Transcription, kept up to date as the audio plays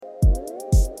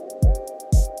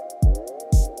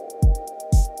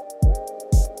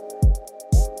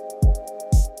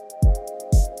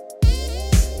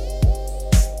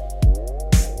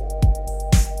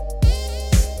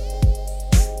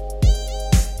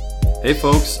Hey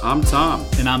folks, I'm Tom.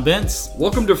 And I'm Vince.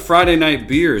 Welcome to Friday Night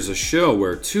Beers, a show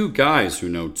where two guys who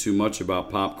know too much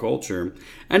about pop culture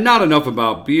and not enough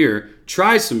about beer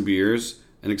try some beers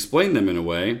and explain them in a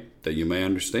way that you may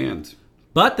understand.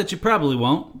 But that you probably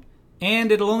won't,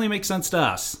 and it'll only make sense to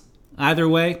us. Either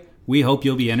way, we hope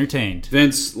you'll be entertained.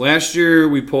 Vince, last year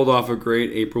we pulled off a great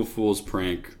April Fool's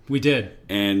prank. We did.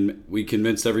 And we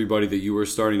convinced everybody that you were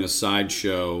starting a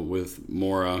sideshow with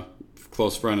Maura,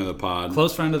 close friend of the pod.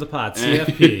 Close friend of the pod,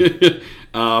 CFP.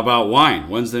 About wine,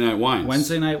 Wednesday Night Wines.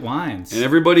 Wednesday Night Wines. And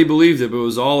everybody believed it, but it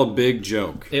was all a big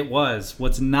joke. It was.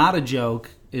 What's not a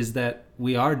joke is that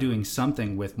we are doing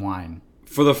something with wine.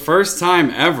 For the first time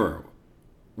ever,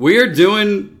 we are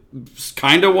doing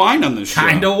kind of wine on this show.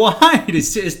 Kind of wine.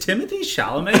 Is Timothy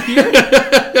Chalamet here?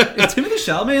 Is Timothy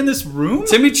Chalamet in this room?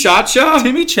 Timmy Cha-Cha?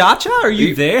 Timmy Cha-Cha? Are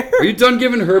you there? Are you done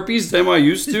giving herpes to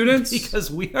NYU students?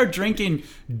 Because we are drinking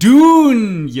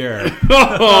Dunier.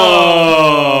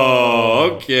 Oh,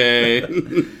 okay.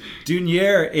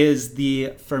 Dunier is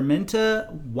the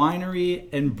Fermenta Winery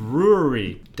and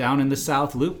Brewery down in the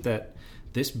South Loop that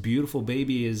this beautiful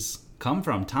baby is come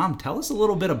from. Tom, tell us a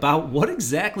little bit about what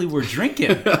exactly we're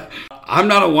drinking. I'm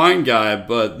not a wine guy,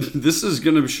 but this is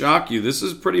going to shock you. This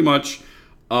is pretty much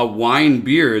a wine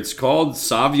beer. It's called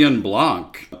Sauvyn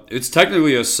Blanc. It's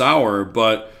technically a sour,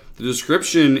 but the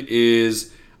description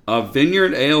is a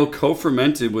vineyard ale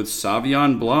co-fermented with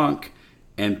Sauvignon Blanc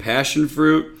and passion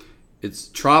fruit. It's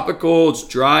tropical, it's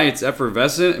dry, it's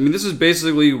effervescent. I mean, this is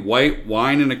basically white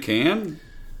wine in a can.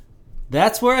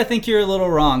 That's where I think you're a little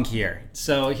wrong here.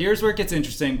 So here's where it gets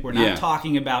interesting. We're not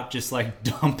talking about just like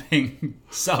dumping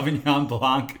Sauvignon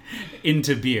Blanc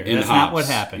into beer. That's not what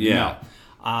happened. Yeah.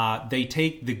 No. They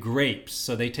take the grapes.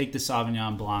 So they take the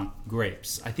Sauvignon Blanc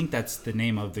grapes. I think that's the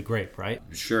name of the grape, right?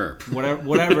 Sure.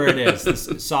 Whatever it is. The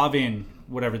Sauvignon,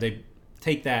 whatever, they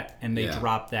take that and they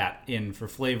drop that in for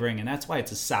flavoring. And that's why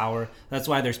it's a sour. That's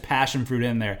why there's passion fruit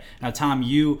in there. Now, Tom,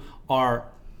 you are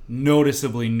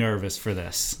noticeably nervous for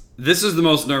this. This is the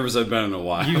most nervous I've been in a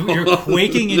while. You're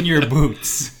quaking in your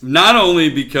boots. Not only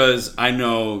because I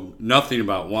know nothing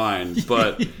about wine,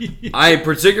 but I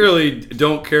particularly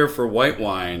don't care for white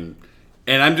wine.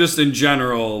 And I'm just in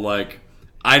general, like,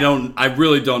 I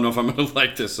really don't know if I'm going to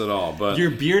like this at all. But your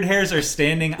beard hairs are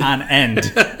standing on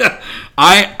end.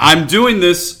 I'm doing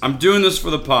this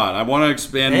for the pod. I want to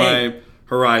expand my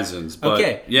horizons. But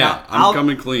okay. Yeah, I'm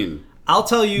coming clean. I'll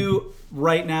tell you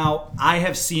right now, I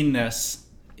have seen this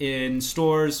in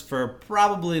stores for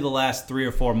probably the last 3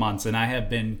 or 4 months, and I have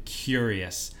been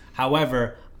curious.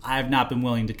 However, I have not been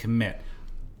willing to commit.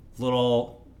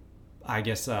 Little, I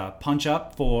guess, punch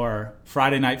up for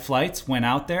Friday night flights, went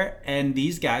out there, and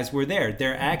these guys were there.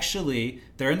 They're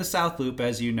in the South Loop,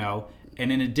 as you know,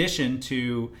 and in addition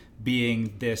to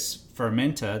being this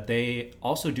fermenta, they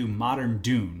also do Modern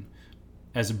Dune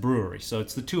as a brewery. So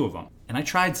it's the two of them. And I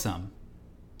tried some,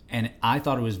 and I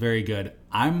thought it was very good.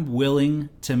 I'm willing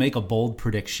to make a bold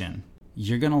prediction.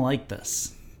 You're going to like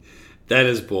this. That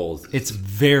is bold. It's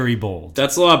very bold.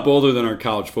 That's a lot bolder than our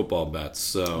college football bets.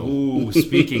 So, ooh,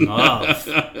 speaking of.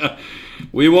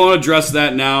 We won't address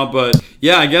that now, but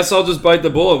yeah, I guess I'll just bite the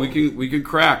bullet. We can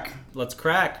crack. Let's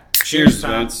crack. Cheers,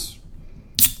 Vince.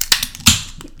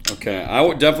 Okay, I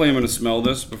definitely am going to smell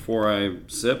this before I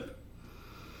sip.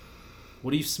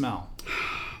 What do you smell?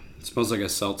 It smells like a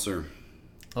seltzer.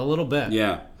 A little bit.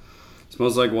 Yeah. It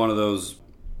smells like one of those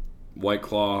White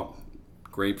Claw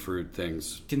grapefruit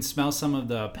things. You can smell some of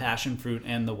the passion fruit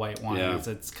and the white wine. Yeah.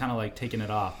 It's kind of like taking it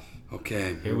off.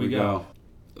 Okay, here we go.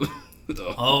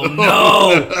 Oh,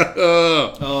 no.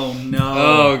 Oh, no.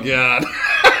 Oh, God.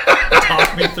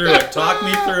 Talk me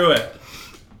through it.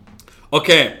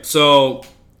 Okay, so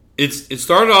it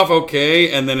started off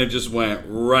okay, and then it just went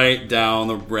right down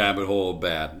the rabbit hole of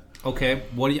bad. Okay,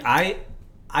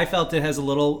 I felt it has a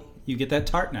little, you get that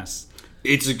tartness.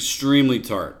 It's extremely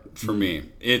tart for me.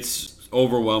 It's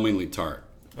overwhelmingly tart.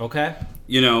 Okay.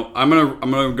 You know, I'm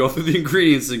gonna go through the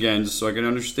ingredients again just so I can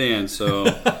understand. So,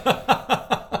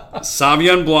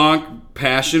 Sauvignon Blanc,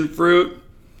 passion fruit.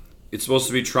 It's supposed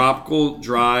to be tropical,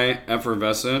 dry,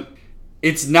 effervescent.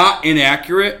 It's not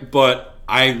inaccurate, but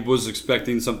I was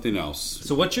expecting something else.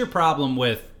 So, what's your problem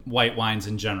with white wines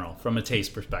in general, from a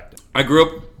taste perspective? I grew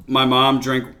up. My mom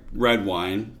drank red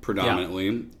wine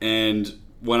predominantly, and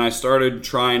when I started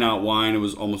trying out wine, it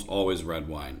was almost always red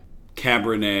wine.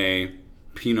 Cabernet,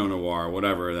 Pinot Noir,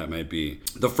 whatever that might be.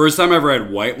 The first time I ever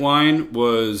had white wine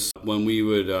was when we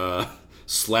would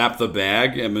slap the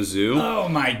bag at Mizzou. Oh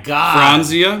my God.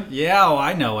 Franzia. Yeah,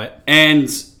 I know it. And,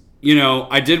 you know,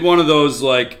 I did one of those,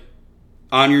 like,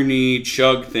 on your knee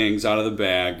chug things out of the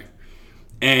bag.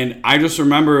 And I just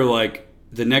remember, like,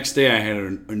 the next day I had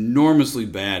an enormously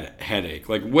bad headache,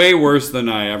 like way worse than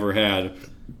I ever had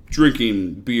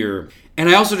drinking beer. And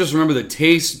I also just remember the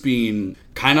taste being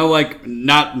kind of like, I'm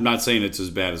not saying it's as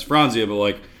bad as Franzia, but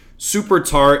like super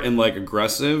tart and like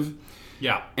aggressive.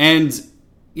 Yeah. And,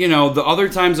 the other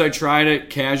times I tried it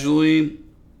casually,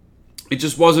 it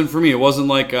just wasn't for me. It wasn't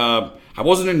like, I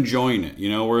wasn't enjoying it,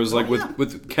 whereas like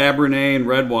with Cabernet and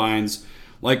red wines,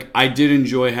 like I did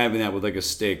enjoy having that with like a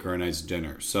steak or a nice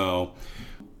dinner. So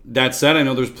that said, I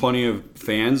know there's plenty of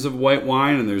fans of white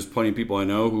wine and there's plenty of people I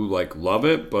know who like love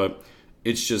it, but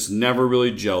it's just never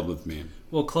really gelled with me.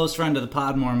 Well, close friend of the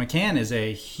Podmore McCann is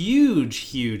a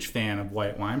huge fan of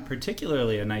white wine,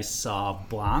 particularly a nice Sauv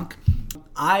Blanc.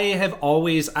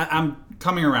 I'm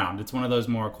coming around. It's one of those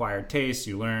more acquired tastes.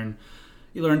 You learn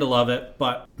to love it.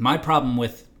 But my problem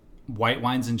with white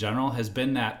wines in general has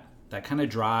been that kind of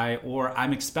dry, or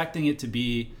I'm expecting it to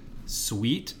be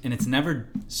sweet, and it's never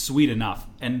sweet enough.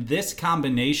 And this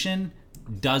combination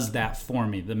does that for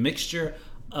me. The mixture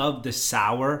of the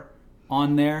sour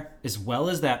on there, as well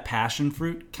as that passion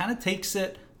fruit, kind of takes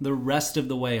it the rest of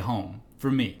the way home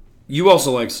for me. You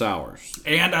also like sours.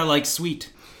 And I like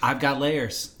sweet. I've got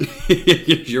layers.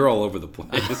 You're all over the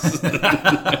place.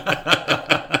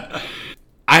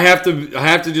 I have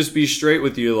to just be straight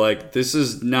with you. Like, this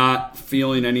is not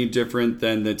feeling any different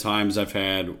than the times I've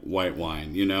had white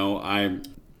wine.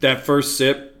 That first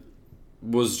sip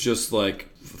was just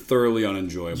like thoroughly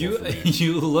unenjoyable for me.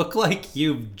 You look like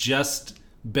you've just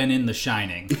been in The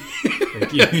Shining.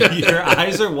 Like your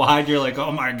eyes are wide. You're like,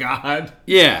 oh my god.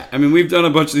 Yeah, I mean, we've done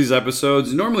a bunch of these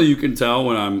episodes. Normally, you can tell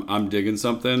when I'm digging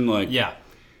something. Like, yeah,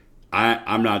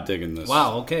 I'm not digging this.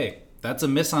 Wow. Okay, that's a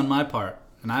miss on my part,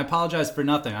 and I apologize for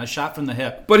nothing. I shot from the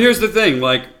hip. But here's the thing,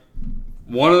 like,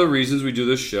 one of the reasons we do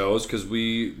this show is because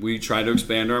we try to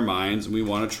expand our minds and we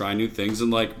want to try new things. And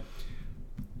like,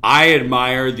 I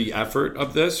admire the effort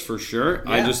of this for sure.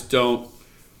 Yeah. I just don't.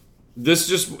 This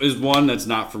just is one that's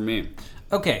not for me.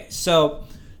 Okay, so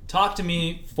talk to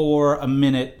me for a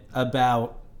minute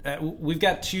about... we've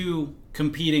got two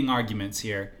competing arguments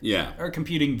here. Yeah. Or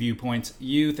competing viewpoints.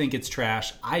 You think it's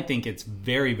trash. I think it's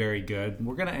very, very good.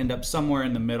 We're going to end up somewhere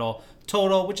in the middle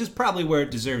total, which is probably where it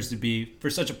deserves to be for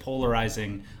such a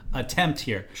polarizing attempt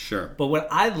here. Sure. But what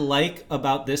I like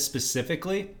about this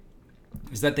specifically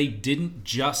is that they didn't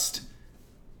just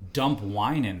dump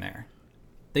wine in there.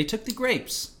 They took the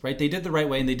grapes, right? They did the right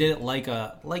way, and they did it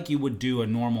like you would do a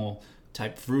normal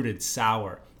type fruited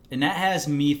sour. And that has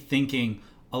me thinking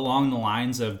along the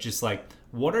lines of just like,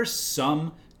 what are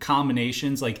some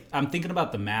combinations? Like, I'm thinking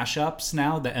about the mashups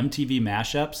now, the MTV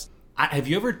mashups. Have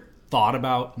you ever thought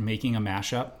about making a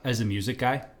mashup as a music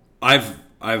guy? I've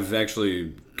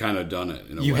actually kind of done it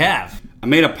in a way. You have? I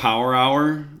made a power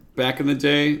hour back in the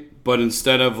day, but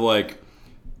instead of like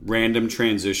random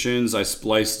transitions, I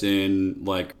spliced in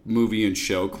like movie and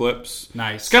show clips.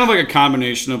 Nice. It's kind of like a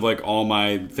combination of like all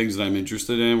my things that I'm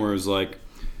interested in, where it's like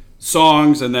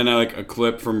songs and then like a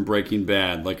clip from Breaking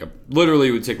Bad. Like literally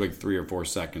it would take like 3 or 4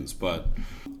 seconds. But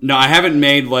no, I haven't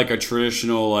made like a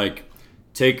traditional like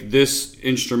take this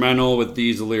instrumental with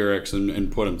these lyrics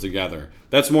and put them together.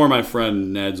 That's more my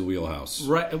friend Ned's wheelhouse.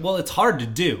 Right. Well, it's hard to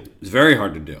do. It's very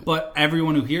hard to do. But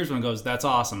everyone who hears one goes, that's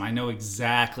awesome. I know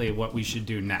exactly what we should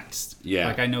do next. Yeah.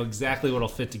 Like, I know exactly what will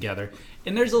fit together.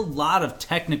 And there's a lot of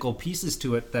technical pieces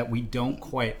to it that we don't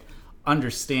quite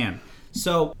understand.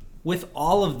 So, with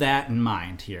all of that in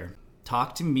mind here,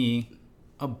 talk to me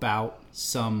about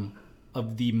some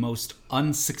of the most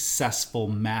unsuccessful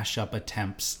mashup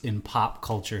attempts in pop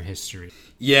culture history.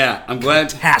 Yeah, I'm glad.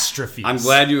 Catastrophes. I'm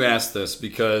glad you asked this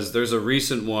because there's a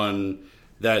recent one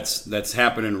that's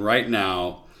happening right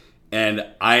now, and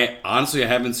I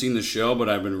haven't seen the show, but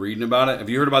I've been reading about it. Have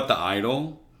you heard about The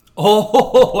Idol?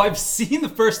 Oh, I've seen the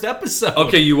first episode.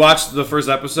 Okay, you watched the first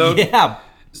episode? Yeah.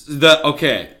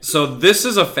 So this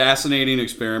is a fascinating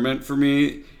experiment for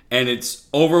me. And it's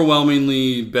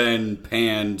overwhelmingly been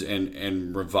panned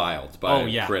and reviled by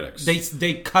critics.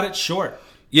 They cut it short.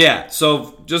 Yeah,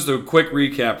 so just a quick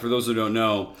recap for those who don't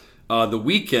know. The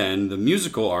Weeknd, the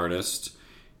musical artist,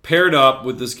 paired up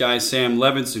with this guy Sam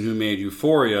Levinson who made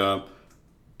Euphoria.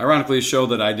 Ironically, a show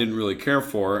that I didn't really care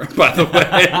for, by the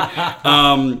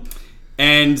way.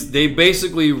 And they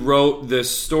basically wrote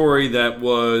this story that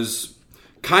was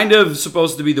kind of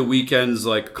supposed to be The Weeknd's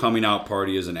like coming out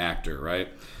party as an actor, right?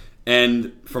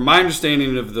 And from my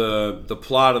understanding of the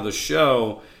plot of the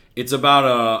show, it's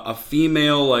about a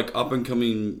female like up and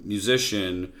coming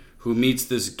musician who meets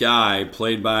this guy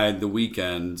played by The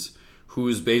Weeknd,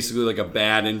 who's basically like a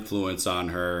bad influence on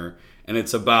her, and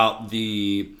it's about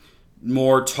the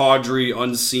more tawdry,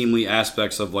 unseemly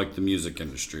aspects of like the music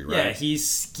industry, right? Yeah, he's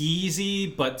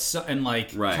skeezy, but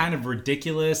kind of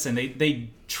ridiculous, and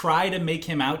they try to make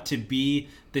him out to be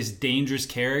this dangerous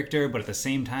character, but at the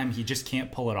same time, he just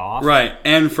can't pull it off. Right,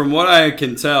 and from what I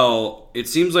can tell, it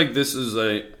seems like this is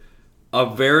a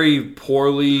very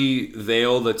poorly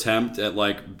veiled attempt at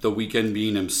like The Weeknd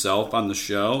being himself on the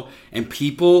show, and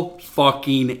people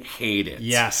fucking hate it.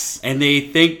 Yes, and they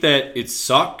think that it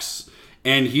sucks.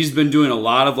 And he's been doing a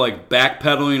lot of like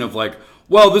backpedaling of like,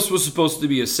 well, this was supposed to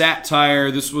be a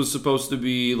satire. This was supposed to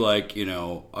be like,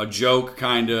 a joke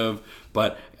kind of.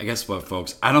 But I guess what,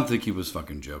 folks? I don't think he was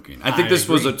fucking joking. I think this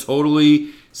was a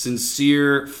totally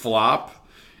sincere flop.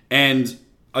 And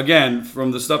again,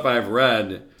 from the stuff I've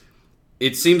read,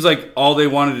 it seems like all they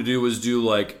wanted to do was do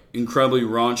like incredibly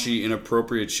raunchy,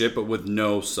 inappropriate shit, but with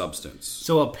no substance.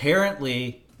 So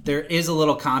apparently there is a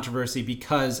little controversy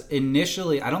because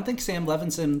initially, I don't think Sam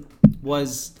Levinson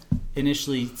was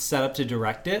initially set up to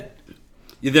direct it.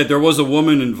 Yeah, there was a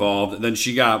woman involved, and then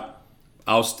she got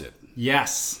ousted.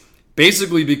 Yes.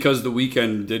 Basically because The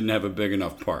Weeknd didn't have a big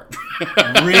enough part.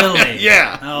 Really?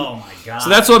 Yeah. Oh my god. So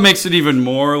that's what makes it even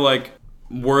more like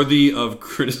worthy of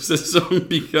criticism,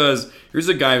 because here's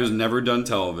a guy who's never done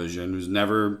television, who's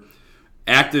never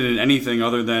acted in anything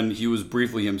other than he was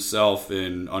briefly himself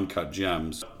in Uncut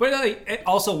Gems. But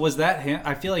also, was that him?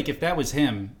 I feel like if that was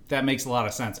him, that makes a lot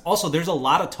of sense. Also, there's a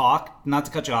lot of talk, not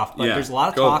to cut you off, but there's a lot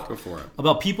of talk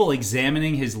about people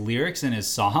examining his lyrics and his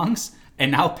songs,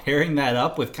 and now pairing that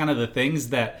up with kind of the things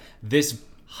that this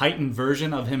heightened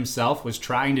version of himself was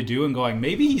trying to do and going,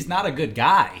 maybe he's not a good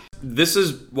guy. This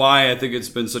is why I think it's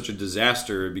been such a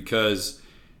disaster, because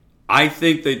I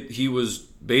think that he was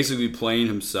basically playing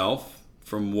himself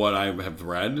from what I have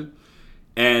read,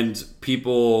 and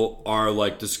people are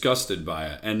like disgusted by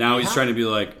it. And now he's trying to be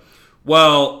like,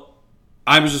 well,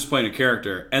 I was just playing a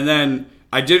character. And then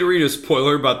I did read a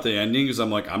spoiler about the ending, because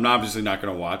I'm like, I'm obviously not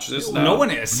going to watch this now. No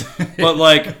one is. But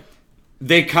like,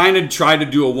 they kind of tried to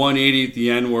do a 180 at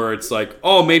the end where it's like,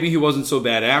 oh, maybe he wasn't so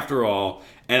bad after all.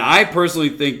 And I personally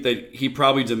think that he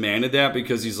probably demanded that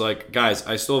because he's like, guys,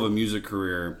 I still have a music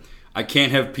career. I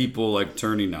can't have people like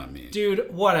turning on me.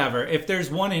 Dude, whatever. If there's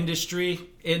one industry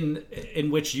in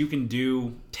which you can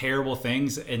do terrible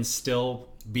things and still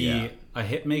be a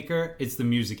hit maker, it's the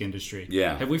music industry.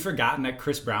 Yeah. Have we forgotten that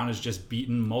Chris Brown has just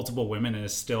beaten multiple women and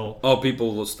is still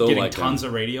people will still getting like tons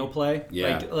of radio play?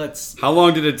 Yeah. Like, how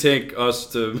long did it take us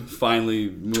to finally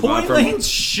move on from... Tory Lanez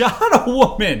shot a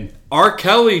woman. R.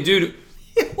 Kelly, dude...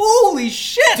 Holy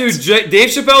shit! Dude, Dave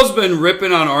Chappelle's been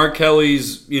ripping on R.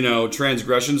 Kelly's,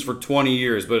 transgressions for 20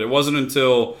 years, but it wasn't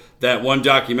until that one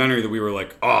documentary that we were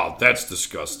like, oh, that's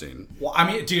disgusting. Well, I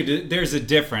mean, dude, there's a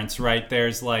difference, right?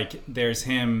 There's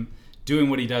him doing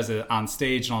what he does on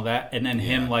stage and all that, and then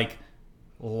him, like,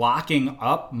 locking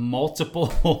up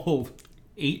multiple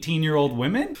 18-year-old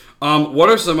women? What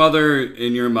are some other,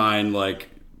 in your mind, like,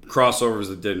 crossovers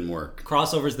that didn't work?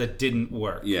 Crossovers that didn't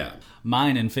work. Yeah.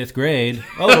 Mine in 5th grade.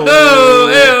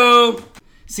 Oh.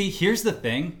 See, here's the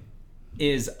thing,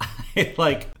 is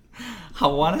I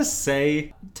want to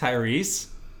say Tyrese.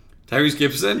 Tyrese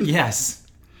Gibson? Yes.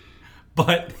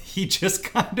 But he just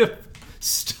kind of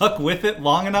stuck with it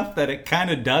long enough that it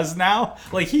kind of does now.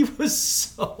 Like, he was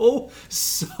so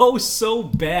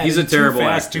bad. He's a terrible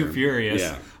Fast, actor. Too Furious.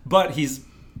 Yeah. But he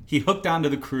hooked onto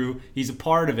the crew. He's a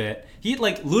part of it.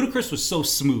 Ludacris was so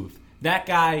smooth. That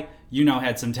guy,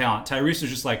 had some talent. Tyrese was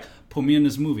just like, put me in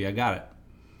this movie. I got it.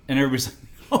 And everybody's like,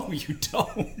 no, you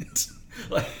don't.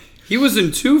 He was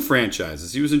in 2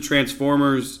 franchises. He was in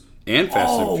Transformers and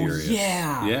Fast and Furious.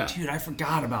 Yeah. Dude, I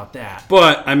forgot about that.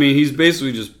 But, I mean, he's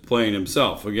basically just playing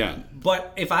himself again.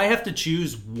 But if I have to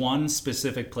choose one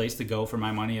specific place to go for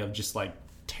my money of just,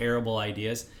 terrible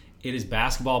ideas, it is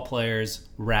basketball players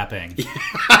rapping. Yeah,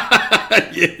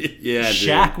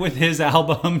 Shaq dude. with his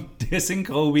album, dissing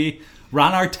Kobe.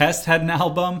 Ron Artest had an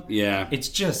album. Yeah.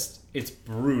 It's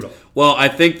brutal. Well, I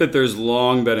think that there's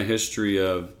long been a history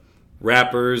of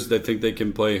rappers that think they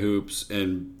can play hoops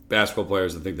and basketball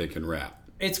players that think they can rap.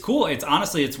 It's cool. It's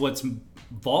what's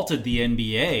vaulted the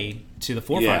NBA to the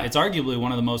forefront. Yeah. It's arguably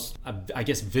one of the most,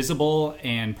 visible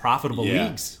and profitable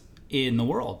leagues in the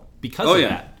world because of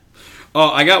that.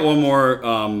 Oh, I got one more,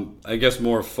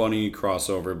 more funny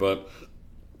crossover, but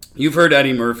you've heard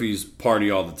Eddie Murphy's Party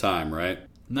All the Time, right?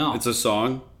 No. It's a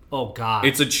song. Oh, God.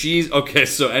 It's a cheese. Okay,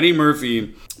 so Eddie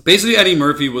Murphy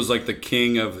was like the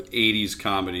king of 80s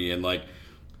comedy and like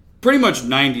pretty much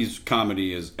 90s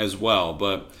comedy as well.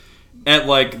 But at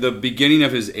like the beginning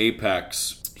of his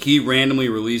apex, he randomly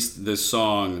released this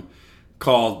song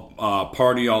called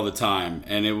Party All the Time.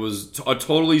 And it was a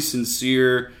totally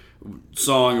sincere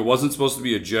song. It wasn't supposed to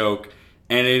be a joke.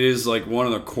 And it is like one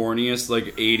of the corniest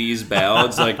like 80s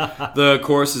ballads. Like the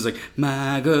chorus is like,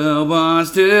 my girl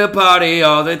wants to party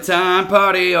all the time,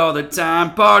 party all the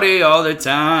time, party all the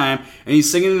time. And he's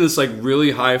singing this like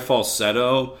really high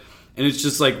falsetto. And it's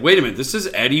just like, wait a minute, this is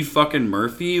Eddie fucking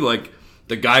Murphy, like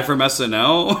the guy from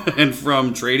SNL and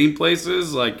from Trading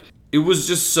Places. Like it was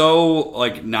just so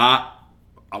like not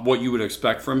what you would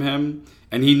expect from him.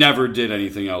 And he never did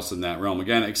anything else in that realm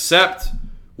again, except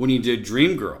when he did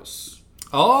Dreamgirls.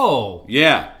 Oh.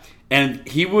 Yeah. And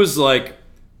he was like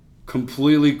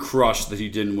completely crushed that he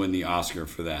didn't win the Oscar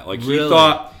for that. Like really?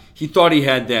 he thought he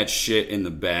had that shit in the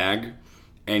bag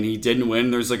and he didn't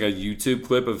win. There's like a YouTube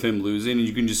clip of him losing and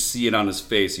you can just see it on his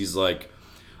face. He's like,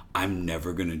 I'm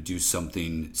never going to do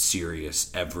something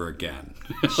serious ever again.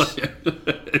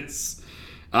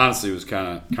 Honestly, it was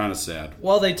kind of sad.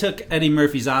 Well, they took Eddie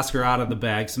Murphy's Oscar out of the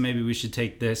bag, so maybe we should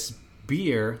take this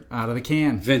beer out of the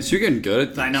can. Vince, you're getting good at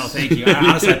this. I know, thank you.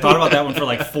 Honestly, I thought about that one for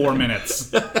like 4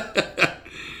 minutes.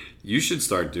 You should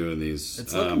start doing these.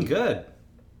 It's looking good.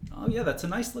 Oh, yeah, that's a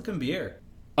nice looking beer.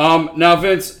 Now,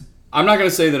 Vince, I'm not going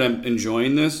to say that I'm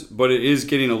enjoying this, but it is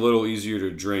getting a little easier to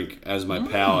drink as my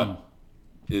palate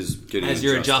is getting As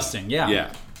you're adjusting, yeah.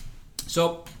 Yeah.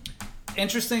 So,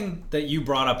 interesting that you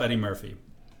brought up Eddie Murphy.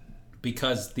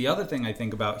 Because the other thing I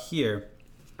think about here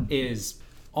is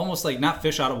almost like not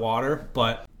fish out of water,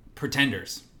 but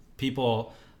pretenders.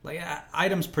 People, like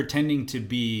items pretending to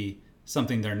be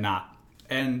something they're not.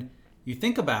 And you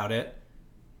think about it,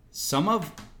 some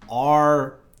of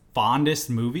our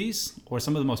fondest movies, or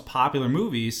some of the most popular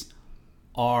movies,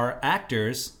 are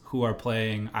actors who are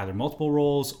playing either multiple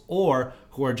roles or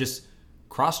who are just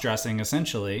cross-dressing,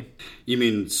 essentially. You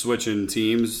mean switching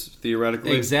teams,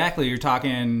 theoretically? Exactly. You're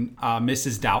talking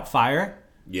Mrs. Doubtfire.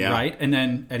 Yeah. Right? And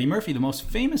then Eddie Murphy, the most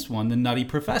famous one, the Nutty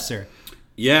Professor.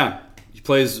 Yeah. He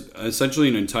plays essentially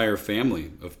an entire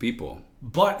family of people.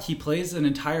 But he plays an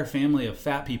entire family of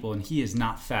fat people, and he is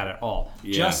not fat at all.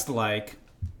 Yeah. Just like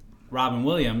Robin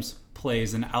Williams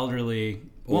plays an elderly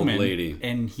woman, old lady,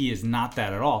 and he is not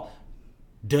that at all.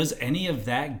 Does any of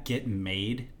that get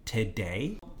made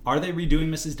today? Are they redoing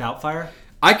Mrs. Doubtfire?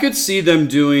 I could see them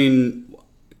doing...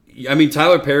 I mean,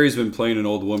 Tyler Perry's been playing an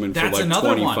old woman for like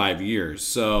 25 years,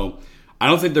 so I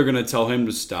don't think they're going to tell him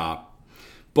to stop.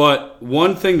 But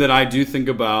one thing that I do think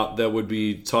about that would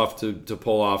be tough to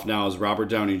pull off now is Robert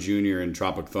Downey Jr. in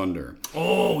Tropic Thunder.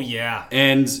 Oh, yeah.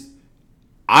 And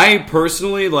I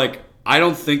personally, like, I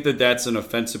don't think that that's an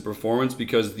offensive performance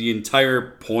because the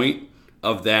entire point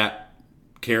of that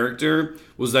character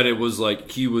was that it was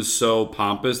like he was so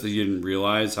pompous that he didn't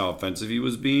realize how offensive he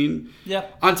was being.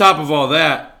 Yep. On top of all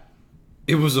that,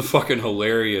 it was a fucking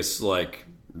hilarious, like,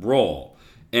 role.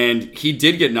 And he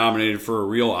did get nominated for a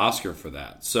real Oscar for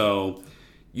that. So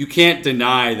you can't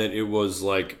deny that it was,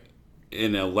 like,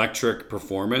 an electric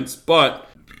performance. But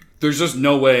there's just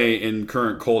no way in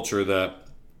current culture that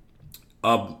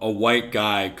a white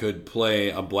guy could play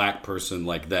a black person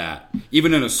like that.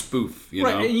 Even in a spoof, you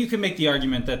know? Right, and you can make the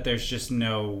argument that there's just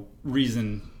no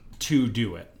reason to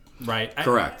do it. Right.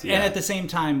 Correct. Yeah. And at the same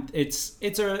time, it's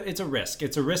a risk.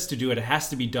 It's a risk to do it. It has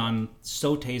to be done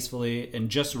so tastefully and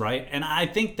just right. And I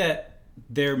think that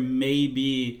there may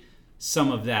be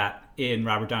some of that in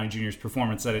Robert Downey Jr.'s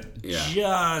performance, that it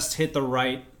just hit the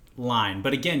right line.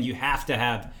 But again, you have to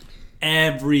have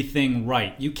everything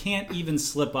right. You can't even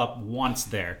slip up once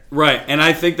there. Right. And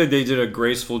I think that they did a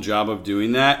graceful job of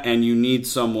doing that. And you need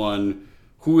someone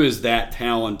who is that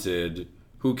talented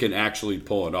who can actually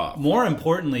pull it off. More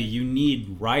importantly, you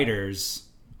need writers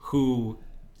who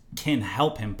can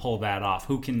help him pull that off,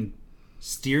 who can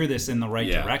steer this in the right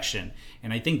direction.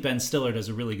 And I think Ben Stiller does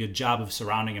a really good job of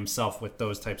surrounding himself with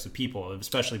those types of people,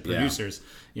 especially producers,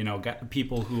 you know,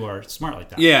 people who are smart like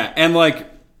that. Yeah, and like,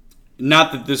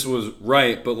 not that this was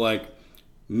right, but like,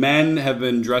 men have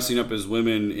been dressing up as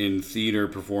women in theater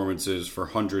performances for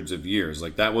hundreds of years.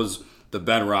 Like, that was the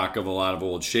bedrock of a lot of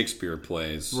old Shakespeare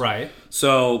plays. Right.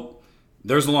 So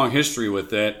there's a long history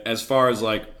with it. As far as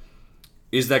like,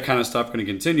 is that kind of stuff going to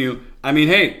continue? I mean,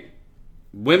 hey,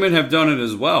 women have done it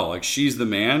as well. Like, She's the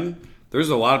Man. There's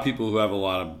a lot of people who have a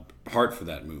lot of heart for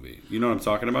that movie. You know what I'm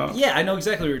talking about? Yeah, I know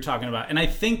exactly what you're talking about. And I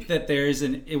think that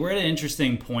we're at an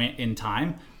interesting point in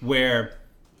time where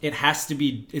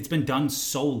it's been done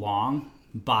so long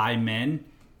by men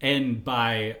and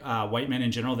by white men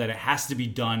in general that it has to be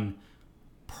done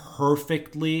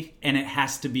perfectly, and it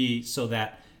has to be so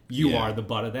that you are the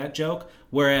butt of that joke.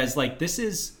 Whereas, like, this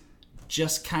is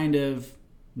just kind of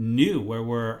new, where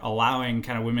we're allowing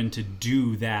kind of women to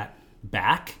do that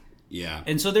back. Yeah.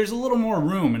 And so there's a little more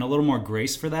room and a little more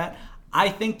grace for that. I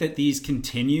think that these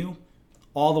continue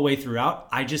all the way throughout.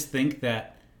 I just think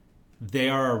that they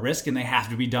are a risk and they have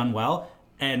to be done well.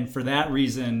 And for that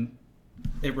reason,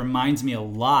 it reminds me a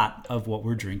lot of what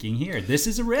we're drinking here. This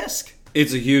is a risk.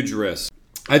 It's a huge risk.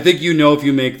 I think if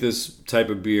you make this type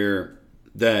of beer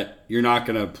that you're not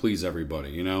going to please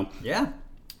everybody, Yeah.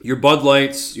 Your Bud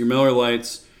Lights, your Miller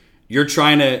Lights, you're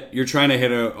trying to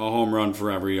hit a home run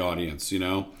for every audience,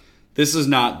 This is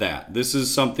not that. This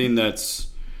is something that's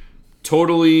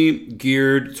totally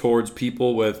geared towards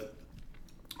people with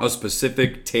a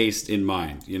specific taste in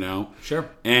mind, Sure.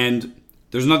 And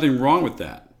there's nothing wrong with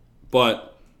that.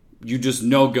 But you just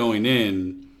know going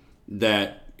in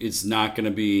that it's not going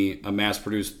to be a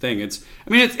mass-produced thing.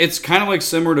 It's kind of like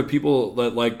similar to people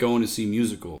that like going to see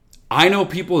musicals. I know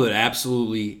people that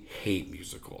absolutely hate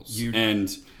musicals.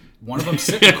 And one of them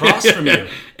sitting across from you.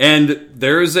 And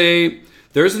there's an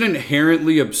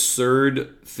inherently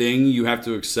absurd thing you have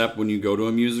to accept when you go to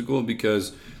a musical,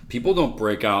 because people don't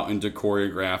break out into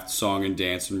choreographed song and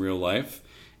dance in real life,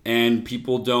 and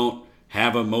people don't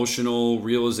have emotional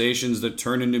realizations that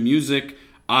turn into music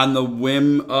on the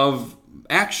whim of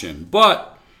action.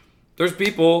 But there's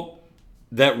people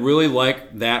that really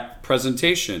like that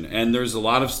presentation, and there's a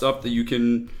lot of stuff that you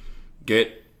can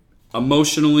get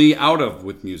emotionally out of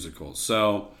with musicals.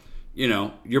 So,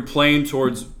 you're playing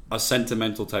towards a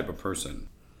sentimental type of person.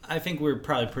 I think we're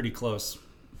probably pretty close.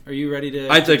 Are you ready to?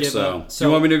 I think so. Do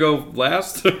you want me to go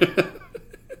last?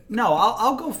 No,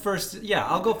 I'll go first. Yeah,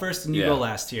 I'll go first and you go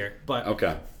last here. But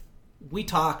okay.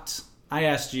 I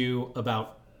asked you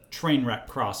about train wreck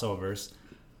crossovers.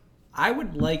 I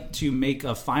would like to make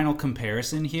a final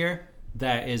comparison here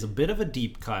that is a bit of a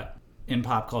deep cut in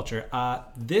pop culture.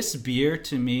 This beer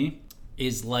to me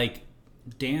is like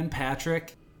Dan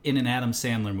Patrick in an Adam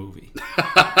Sandler movie.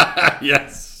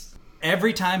 Yes.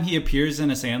 Every time he appears in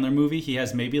a Sandler movie, he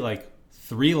has maybe like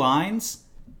 3 lines,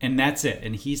 and that's it.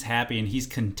 And he's happy and he's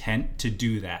content to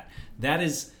do that. That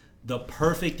is the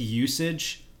perfect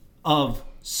usage of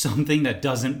something that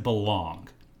doesn't belong.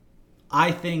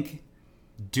 I think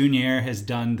Dunier has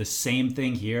done the same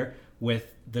thing here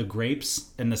with the grapes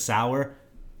and the sour.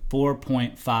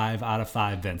 4.5 out of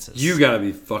 5 Vinces. You gotta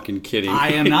be fucking kidding me. I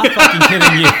am not fucking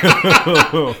kidding you.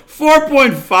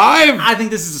 4.5? I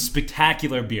think this is a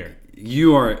spectacular beer.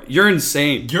 You're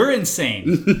insane. You're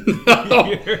insane.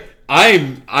 Did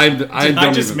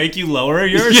I just make you lower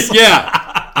yours? Yeah.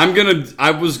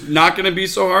 I was not gonna be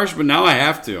so harsh, but now I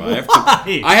have to.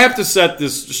 I have to set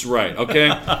this just right, okay?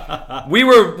 We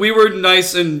were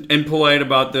nice and polite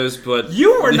about this, but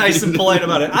you were nice and polite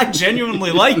about it. I genuinely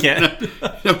like it.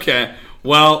 Okay.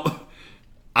 Well,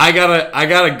 I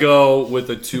gotta go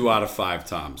with a 2 out of 5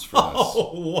 Toms for this.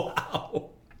 Oh wow.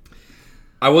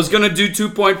 I was going to do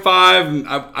 2.5.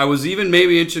 I was even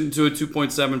maybe inching to a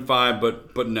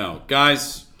 2.75, but no.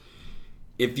 Guys,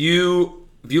 if you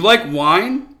like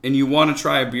wine and you want to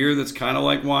try a beer that's kind of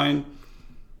like wine,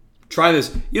 try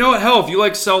this. You know what? Hell, if you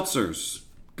like seltzers,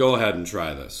 go ahead and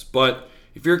try this. But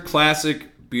if you're a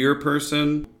classic beer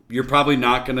person, you're probably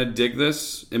not going to dig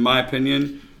this, in my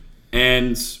opinion.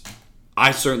 And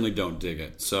I certainly don't dig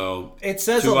it. So it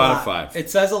says 2 a out lot. of 5. It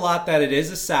says a lot that it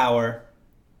is a sour.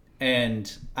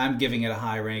 And I'm giving it a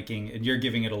high ranking, and you're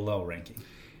giving it a low ranking.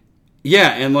 Yeah,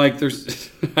 and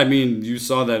you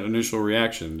saw that initial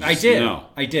reaction. I did. No.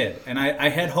 I did. And I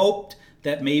had hoped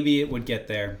that maybe it would get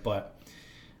there, but...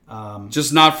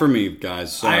 just not for me,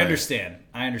 guys. Sorry. I understand.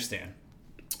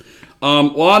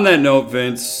 Well, on that note,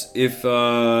 Vince, if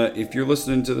you're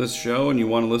listening to this show and you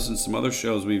want to listen to some other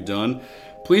shows we've done,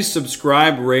 please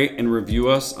subscribe, rate, and review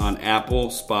us on Apple,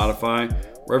 Spotify,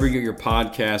 wherever you get your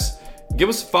podcasts. Give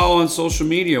us a follow on social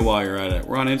media while you're at it.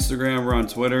 We're on Instagram. We're on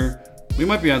Twitter. We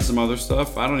might be on some other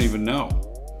stuff. I don't even know.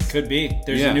 Could be.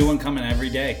 There's a new one coming every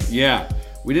day. Yeah.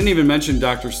 We didn't even mention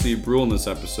Dr. Steve Brule in this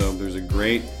episode. There's a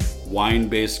great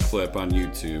wine-based clip on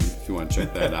YouTube if you want to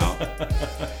check that out.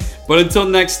 But until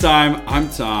next time, I'm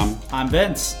Tom. I'm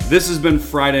Vince. This has been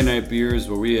Friday Night Beers,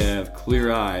 where we have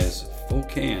clear eyes, full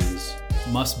cans.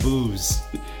 Must booze.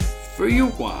 For your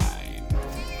wine.